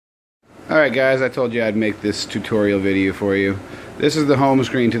Alright guys, I told you I'd make this tutorial video for you. This is the home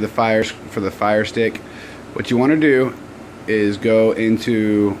screen to the Firestick. What you want to do is go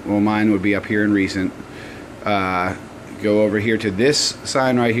into, well, mine would be up here in recent. Go over here to this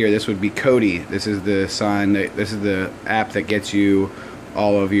sign right here. This would be Kodi. This is the sign this is the app that gets you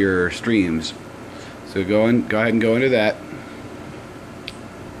all of your streams. So go ahead and go into that.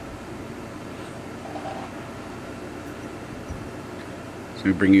 It's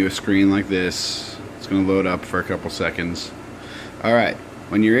going to bring you a screen like this. It's going to load up for a couple seconds. Alright,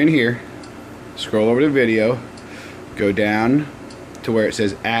 when you're in here, scroll over to video, go down to where it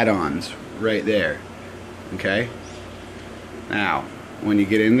says add-ons, right there. Okay? Now, when you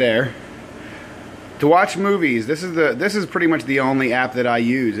get in there, to watch movies, this is pretty much the only app that I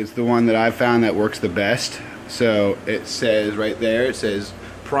use. It's the one that I've found that works the best. So it says right there, it says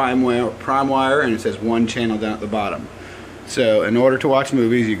Prime Wire, and it says one channel down at the bottom. So in order to watch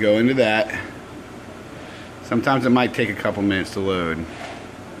movies, you go into that. Sometimes it might take a couple minutes to load.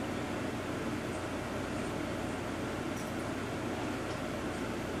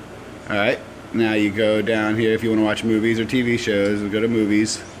 Alright, now you go down here if you want to watch movies or TV shows. We'll go to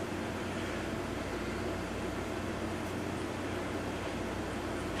movies.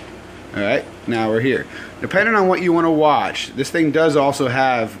 Alright, now we're here. Depending on what you want to watch, this thing does also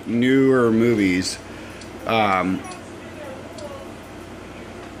have newer movies.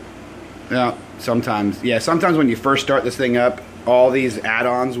 Now, sometimes when you first start this thing up, all these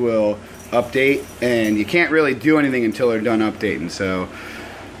add-ons will update, and you can't really do anything until they're done updating. So,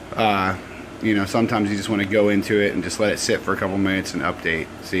 you know, sometimes you just want to go into it and just let it sit for a couple minutes and update.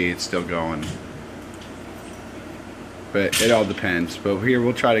 See, it's still going. But it all depends. But here,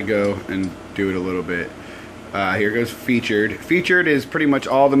 we'll try to go and do it a little bit. Here goes featured. Featured is pretty much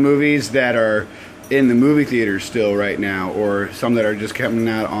all the movies that are in the movie theaters still right now, or some that are just coming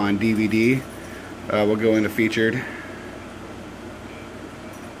out on DVD. We'll go into featured.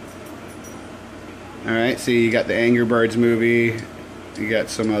 Alright, see, you got the Angry Birds movie, you got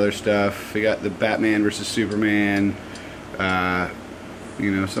some other stuff, you got the Batman vs. Superman, you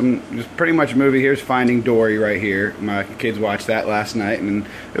know, some just pretty much movie. Here's Finding Dory right here. My kids watched that last night, and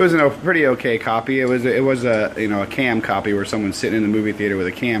it was a pretty okay copy. It was a you know, a cam copy where someone's sitting in the movie theater with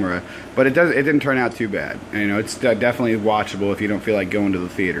a camera, but it didn't turn out too bad. And, you know, it's definitely watchable if you don't feel like going to the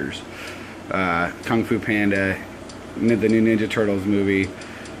theaters. Kung Fu Panda, the new Ninja Turtles movie.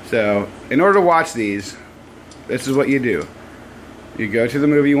 So in order to watch these, this is what you do. You go to the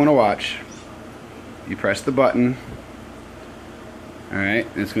movie you want to watch, you press the button. Alright,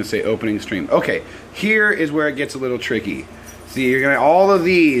 and it's going to say opening stream. Okay, here is where it gets a little tricky. See, all of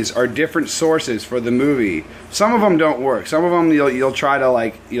these are different sources for the movie. Some of them don't work. Some of them you'll try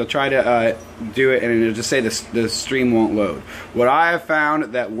to do it, and it'll just say the stream won't load. What I have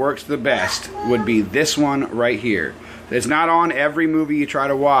found that works the best would be this one right here. It's not on every movie you try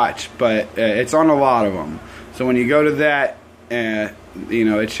to watch, but it's on a lot of them. So when you go to that, you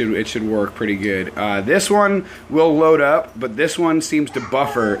know, it should work pretty good. This one will load up, but this one seems to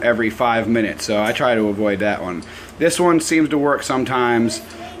buffer every 5 minutes, so I try to avoid that one. This one seems to work sometimes.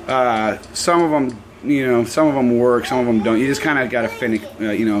 Some of them, you know, some of them work, some of them don't. You just kind of got to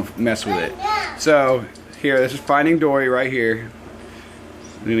you know, mess with it. So here, this is Finding Dory right here.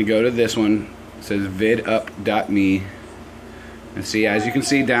 I'm gonna go to this one. It says vidup.me, and see, as you can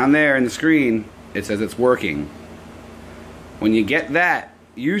see down there in the screen, it says it's working. When you get that,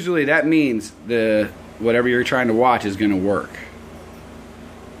 usually that means whatever you're trying to watch is going to work.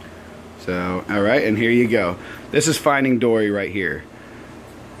 So, alright, and here you go. This is Finding Dory right here.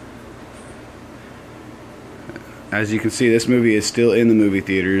 As you can see, this movie is still in the movie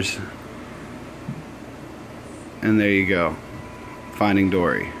theaters. And there you go. Finding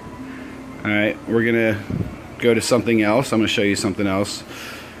Dory. Alright, we're going to go to something else. I'm going to show you something else.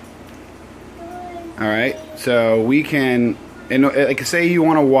 Alright, so we can... And like, say you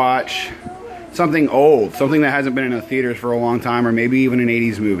want to watch something old, something that hasn't been in the theaters for a long time, or maybe even an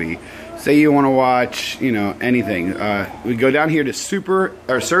 80s movie. Say you want to watch, you know, anything. We go down here to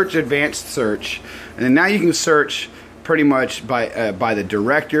search advanced search, and then now you can search pretty much by the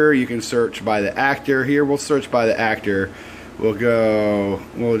director. You can search by the actor. Here we'll search by the actor.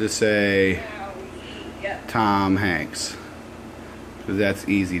 We'll just say Tom Hanks, because that's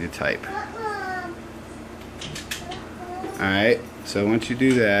easy to type. Alright, so once you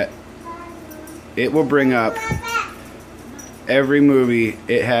do that, it will bring up every movie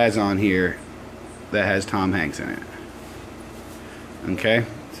it has on here that has Tom Hanks in it. Okay,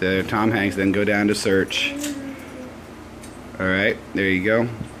 so Tom Hanks, then go down to search. Alright, there you go.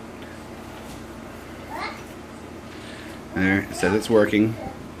 There, it says it's working.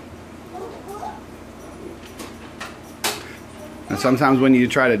 And sometimes when you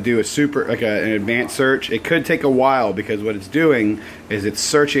try to do a an advanced search, it could take a while because what it's doing is it's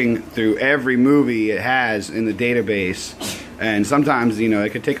searching through every movie it has in the database. And sometimes, you know, it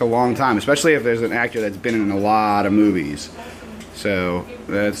could take a long time, especially if there's an actor that's been in a lot of movies. So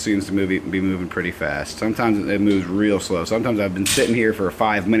that seems to be moving pretty fast. Sometimes it moves real slow. Sometimes I've been sitting here for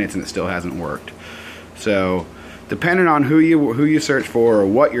 5 minutes and it still hasn't worked. So depending on who you search for or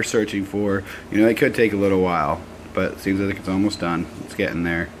what you're searching for, you know, it could take a little while. But it seems like it's almost done. It's getting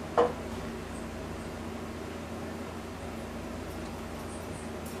there.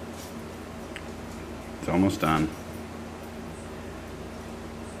 It's almost done.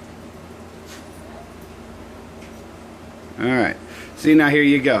 Alright. See, now here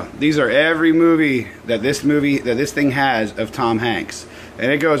you go. These are every movie that this thing has of Tom Hanks.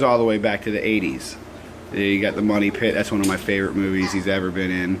 And it goes all the way back to the 80s. You got The Money Pit. That's one of my favorite movies he's ever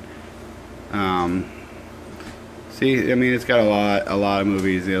been in. See, I mean, it's got a lot of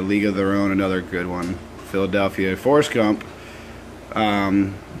movies. You know, League of Their Own, another good one. Philadelphia, Forrest Gump.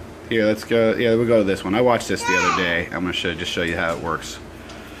 Here, let's go. Yeah, we'll go to this one. I watched this the other day. I'm gonna just show you how it works.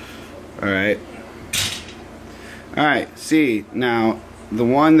 All right. All right. See, now the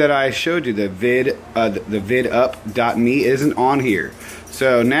one that I showed you, the vidup.me, isn't on here.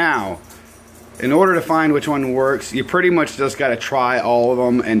 So now, in order to find which one works, you pretty much just got to try all of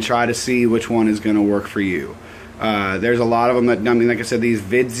them and try to see which one is going to work for you. There's a lot of them that, I mean, like I said, these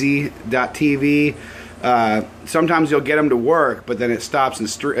vidsy.tv, sometimes you'll get them to work, but then it stops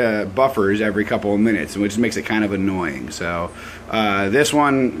and buffers every couple of minutes, which makes it kind of annoying. So this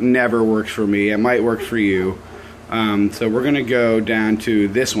one never works for me. It might work for you. So we're going to go down to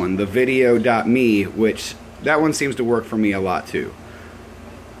this one, the video.me, which that one seems to work for me a lot too.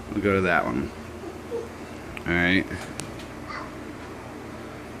 We'll go to that one. Alright.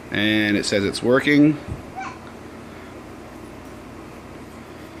 And it says it's working.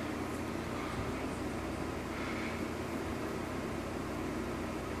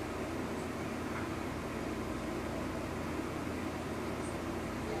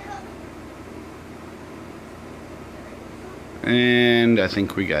 And I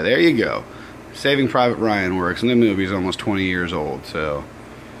think we got, there you go. Saving Private Ryan works, and the movie's almost 20 years old, so.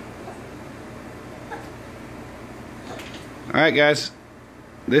 Alright guys,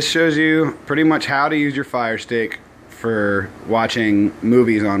 this shows you pretty much how to use your Firestick for watching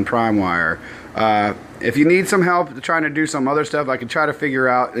movies on PrimeWire. If you need some help trying to do some other stuff, I can try to figure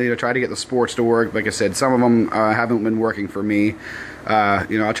out, you know, try to get the sports to work. Like I said, some of them haven't been working for me.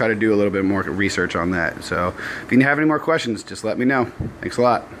 You know, I'll try to do a little bit more research on that. So if you have any more questions, just let me know. Thanks a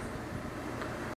lot.